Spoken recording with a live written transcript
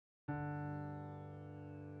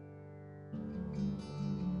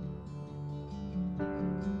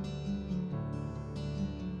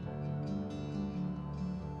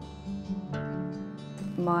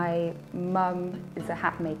My mum is a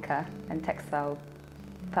hat maker and textile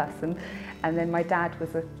person, and then my dad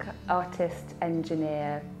was an artist,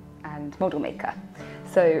 engineer and model maker.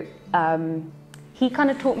 So he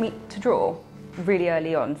kind of taught me to draw really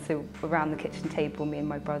early on. So around the kitchen table, me and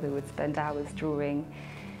my brother would spend hours drawing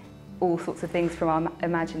all sorts of things from our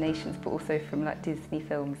imaginations, but also from like Disney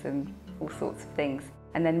films and all sorts of things.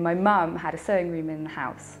 And then my mum had a sewing room in the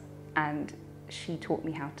house, and she taught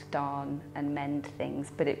me how to darn and mend things,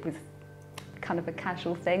 but it was kind of a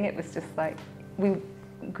casual thing. It was just like, we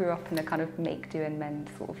grew up in a kind of make, do and mend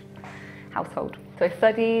sort of household. So I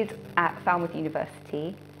studied at Falmouth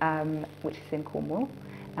University, which is in Cornwall,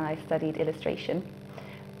 and I studied illustration.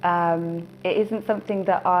 It isn't something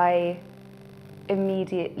that I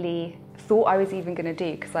immediately thought I was even going to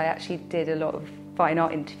do, because I actually did a lot of fine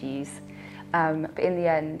art interviews, but in the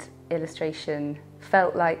end illustration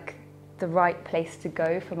felt like the right place to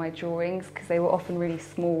go for my drawings, because they were often really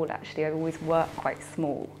small. Actually, I always worked quite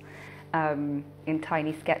small in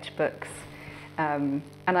tiny sketchbooks, and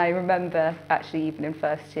I remember actually even in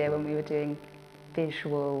first year when we were doing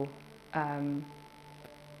visual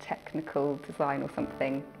technical design or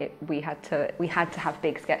something, we had to have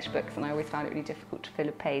big sketchbooks, and I always found it really difficult to fill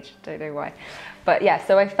a page. Don't know why, but yeah.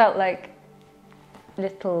 So I felt like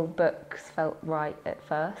little books felt right at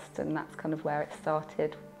first, and that's kind of where it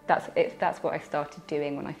started. That's what I started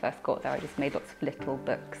doing when I first got there. I just made lots of little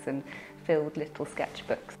books and filled little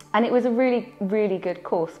sketchbooks, and it was a really, really good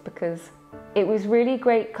course, because it was really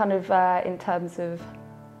great kind of in terms of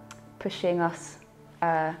pushing us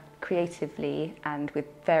creatively and with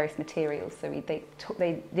various materials. So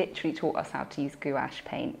they literally taught us how to use gouache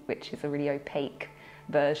paint, which is a really opaque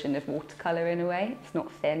version of watercolour in a way. It's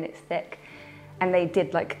not thin, it's thick. And they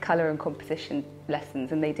did like colour and composition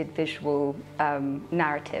lessons, and they did visual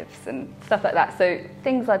narratives and stuff like that. So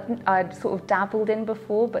things I'd sort of dabbled in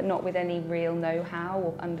before, but not with any real know-how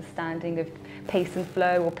or understanding of pace and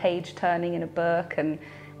flow or page turning in a book, and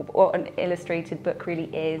what an illustrated book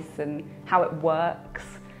really is, and how it works,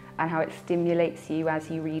 and how it stimulates you as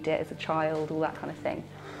you read it as a child, all that kind of thing.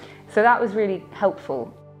 So that was really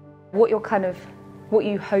helpful. What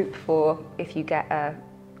you hope for if you get a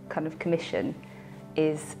kind of commission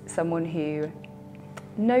is someone who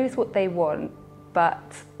knows what they want, but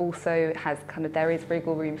also has there is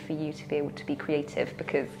wriggle room for you to be able to be creative,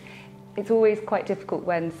 because it's always quite difficult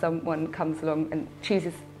when someone comes along and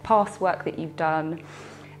chooses past work that you've done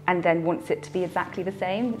and then wants it to be exactly the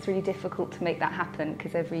same. It's really difficult to make that happen,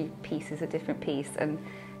 because every piece is a different piece, and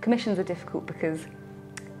commissions are difficult because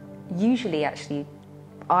usually actually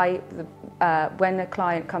when a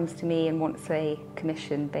client comes to me and wants a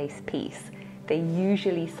commission-based piece, they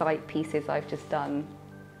usually cite pieces I've just done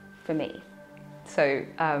for me. So,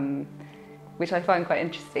 which I find quite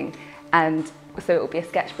interesting. And so it will be a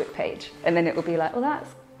sketchbook page, and then it will be like, well,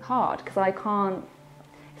 that's hard, because I can't,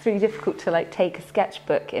 it's really difficult to like take a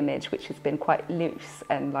sketchbook image, which has been quite loose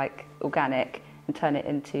and like organic, and turn it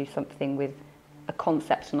into something with a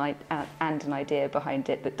concept and an idea behind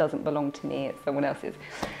it that doesn't belong to me, it's someone else's.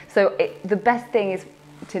 So the best thing is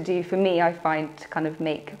to do, for me, I find, to kind of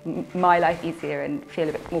make my life easier and feel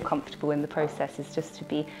a bit more comfortable in the process, is just to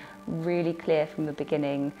be really clear from the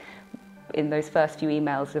beginning in those first few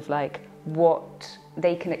emails of like what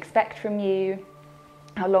they can expect from you,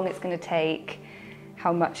 how long it's going to take,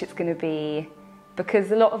 how much it's going to be,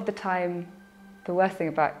 because a lot of the time the worst thing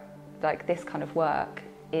about like this kind of work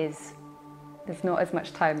is there's not as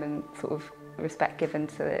much time and sort of respect given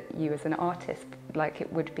to you as an artist like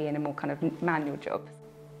it would be in a more kind of manual job.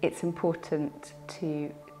 It's important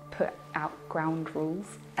to put out ground rules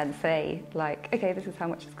and say like, okay, this is how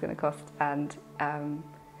much it's going to cost. And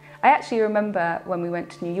I actually remember when we went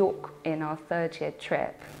to New York in our third year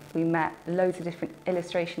trip, we met loads of different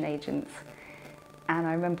illustration agents, and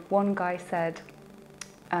I remember one guy said,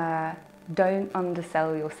 don't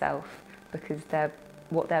undersell yourself, because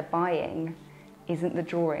what they're buying isn't the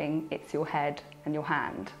drawing, it's your head and your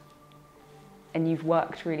hand. And you've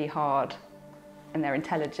worked really hard, and they're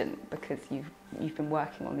intelligent because you've been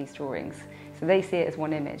working on these drawings. So they see it as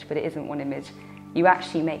one image, but it isn't one image. You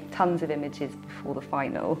actually make tons of images before the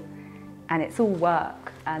final, and it's all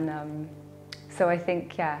work. And so I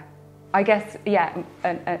think, yeah, I guess, yeah,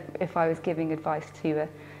 and if I was giving advice to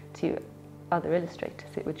other illustrators,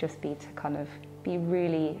 it would just be to kind of be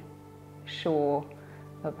really sure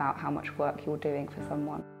about how much work you're doing for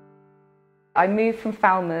someone. I moved from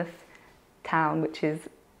Falmouth town, which is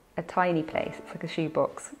a tiny place, it's like a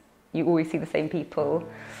shoebox. You always see the same people,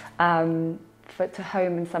 to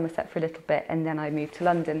home in Somerset for a little bit, and then I moved to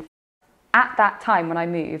London. At that time when I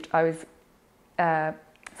moved, I was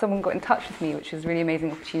someone got in touch with me, which was a really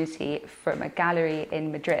amazing opportunity, from a gallery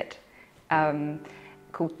in Madrid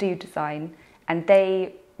called Do Design, and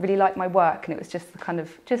they really liked my work, and it was just the kind of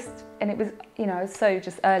and it was, you know, I was so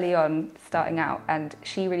just early on starting out, and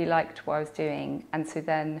she really liked what I was doing, and so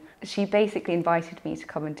then she basically invited me to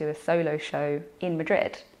come and do a solo show in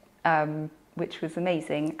Madrid, which was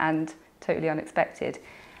amazing and totally unexpected.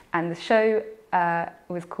 And the show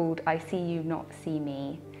was called I See You, Not See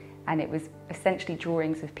Me, and it was essentially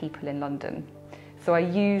drawings of people in London. So I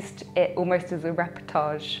used it almost as a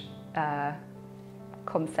reportage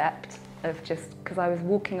concept of, just because I was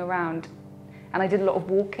walking around, and I did a lot of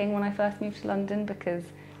walking when I first moved to London because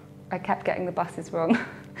I kept getting the buses wrong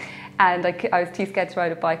and I was too scared to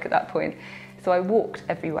ride a bike at that point. So I walked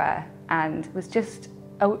everywhere and was just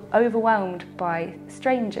overwhelmed by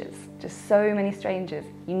strangers, just so many strangers.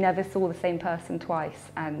 You never saw the same person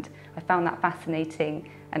twice, and I found that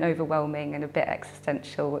fascinating and overwhelming and a bit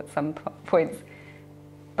existential at some points.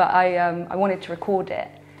 But I wanted to record it,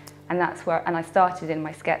 and that's where, and I started in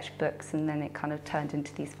my sketchbooks, and then it kind of turned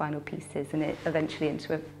into these final pieces, and it eventually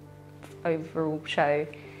into an overall show.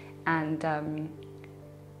 And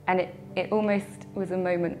it almost was a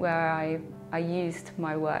moment where I used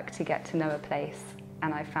my work to get to know a place,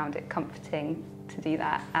 and I found it comforting to do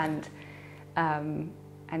that, and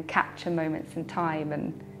capture moments in time.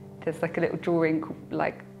 And there's like a little drawing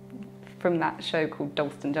like from that show called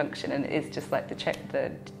Dalston Junction, and it is just like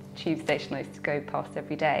the tube station I used to go past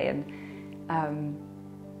every day, and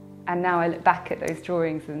now I look back at those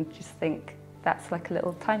drawings and just think that's like a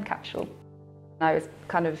little time capsule. I was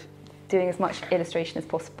kind of doing as much illustration as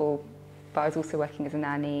possible, but I was also working as a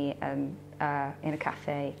nanny and in a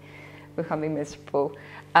cafe, becoming miserable.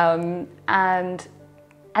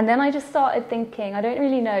 And then I just started thinking, I don't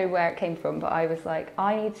really know where it came from, but I was like,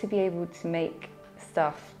 I need to be able to make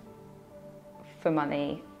stuff for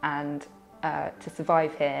money and to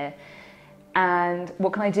survive here. And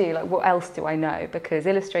what can I do? Like, what else do I know? Because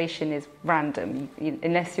illustration is random,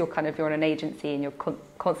 unless you're on an agency and you're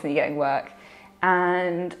constantly getting work.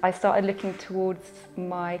 And I started looking towards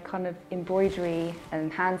my kind of embroidery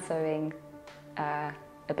and hand sewing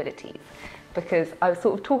abilities, because I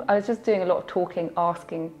was just doing a lot of talking,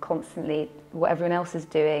 asking constantly what everyone else is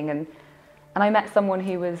doing, and I met someone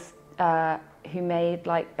who made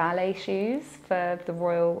like ballet shoes for the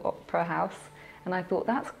Royal Opera House, and I thought,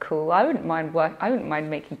 that's cool. I wouldn't mind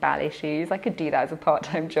making ballet shoes. I could do that as a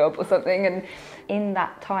part-time job or something. And in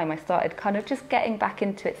that time, I started kind of just getting back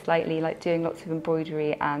into it slightly, like doing lots of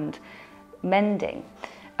embroidery and mending.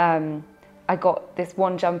 I got this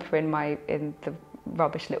one jumper in the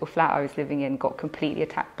rubbish little flat I was living in, got completely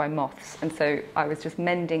attacked by moths, and so I was just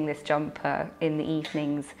mending this jumper in the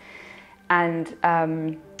evenings, and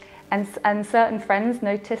certain friends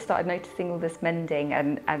started noticing all this mending,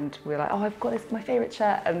 and we were like, oh, I've got this, my favourite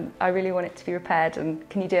shirt, and I really want it to be repaired, and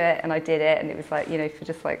can you do it? And I did it, and it was like, for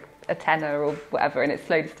just like a tenner or whatever, and it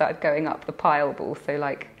slowly started going up the pile, but also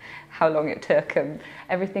like how long it took, and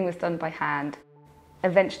everything was done by hand.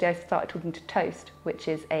 Eventually I started talking to Toast, which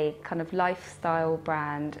is a kind of lifestyle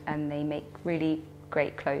brand, and they make really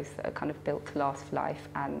great clothes that are kind of built to last for life,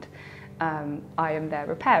 and I am their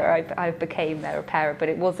repairer. I became their repairer, but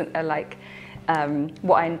it wasn't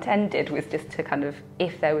what I intended was just to kind of,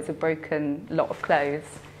 if there was a broken lot of clothes,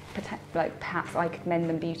 perhaps I could mend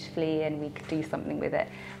them beautifully and we could do something with it.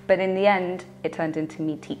 But in the end, it turned into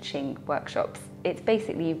me teaching workshops. It's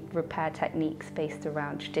basically repair techniques based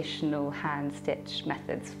around traditional hand-stitch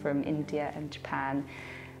methods from India and Japan,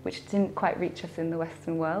 which didn't quite reach us in the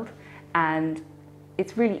Western world. And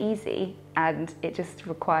it's really easy, and it just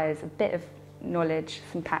requires a bit of knowledge,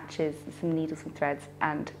 some patches, some needles and threads,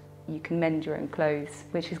 and you can mend your own clothes,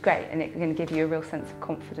 which is great, and it can give you a real sense of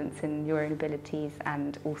confidence in your own abilities,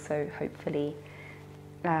 and also hopefully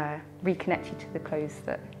reconnect you to the clothes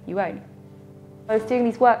that you own. I was doing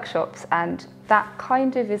these workshops, and that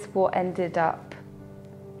kind of is what ended up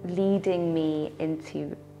leading me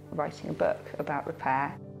into writing a book about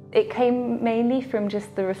repair. It came mainly from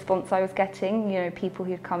just the response I was getting. People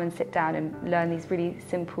who'd come and sit down and learn these really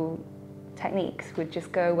simple techniques would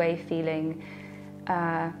just go away feeling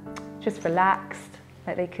just relaxed,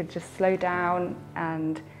 like they could just slow down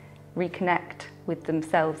and reconnect with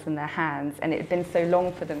themselves and their hands, and it had been so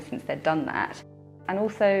long for them since they'd done that. And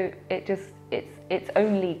also it's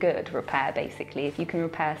only good repair, basically. If you can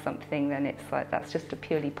repair something, then it's like that's just a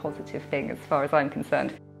purely positive thing as far as I'm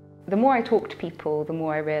concerned. The more I talked to people, the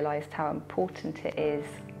more I realised how important it is,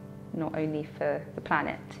 not only for the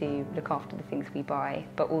planet to look after the things we buy,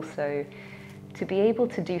 but also to be able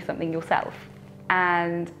to do something yourself.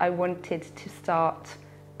 And I wanted to start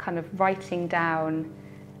kind of writing down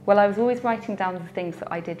Well, I was always writing down the things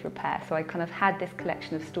that I did repair. So I kind of had this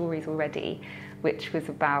collection of stories already, which was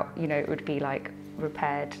about, you know, it would be like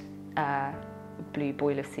repaired blue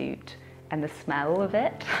boiler suit and the smell of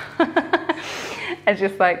it. It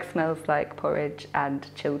just like smells like porridge and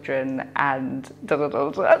children and da da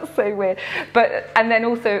da da. That's so weird. But and then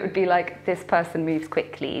also it would be like, this person moves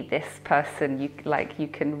quickly. This person, you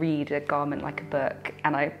can read a garment like a book.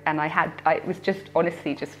 And it was just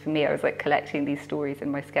honestly just for me. I was like collecting these stories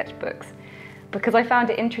in my sketchbooks because I found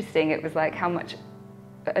it interesting. It was like how much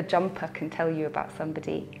a jumper can tell you about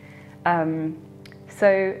somebody.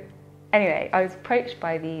 So anyway, I was approached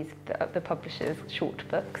by the publishers, Short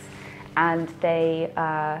Books, and they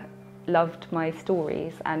loved my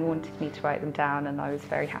stories and wanted me to write them down, and I was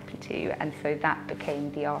very happy to. And so that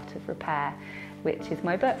became The Art of Repair, which is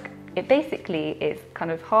my book. It basically is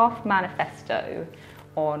kind of half manifesto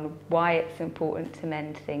on why it's important to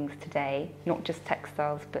mend things today, not just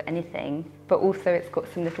textiles but anything, but also it's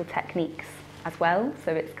got some little techniques as well.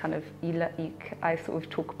 So it's kind of, I sort of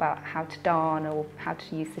talk about how to darn or how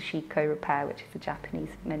to use the shiko repair, which is a Japanese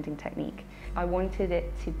mending technique. I wanted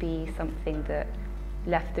it to be something that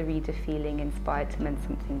left the reader feeling inspired to mend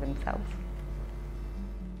something themselves.